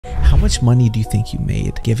much money do you think you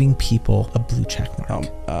made giving people a blue check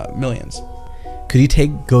mark? Millions. Could you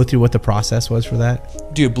go through what the process was for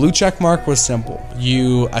that? Dude, blue check mark was simple.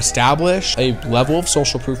 You establish a level of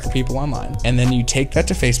social proof for people online, and then you take that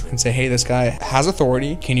to Facebook and say, hey, this guy has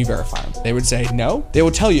authority. Can you verify him? They would say no. They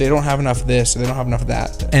will tell you they don't have enough of this or they don't have enough of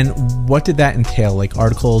that. And what did that entail? Like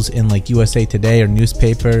articles in like USA Today or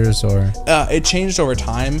newspapers or? It changed over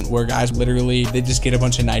time where guys literally, they just get a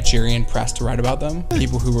bunch of Nigerian press to write about them.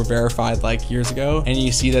 People who were verified like years ago. And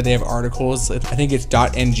you see that they have articles. I think it's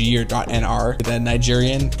 .ng or .nr. The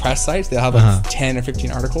Nigerian press sites, they'll have like 10 or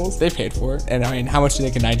 15 articles. They paid for it. And I mean, how much do you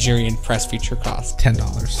think a Nigerian press feature cost?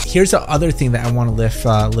 $10. Here's the other thing that I want to lift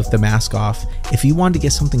the mask off. If you wanted to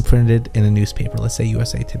get something printed in a newspaper, let's say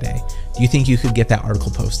USA Today, do you think you could get that article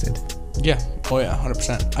posted? Yeah. Oh yeah,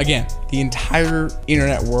 100%. Again, the entire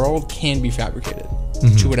internet world can be fabricated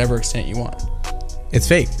to whatever extent you want. It's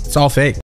fake. It's all fake.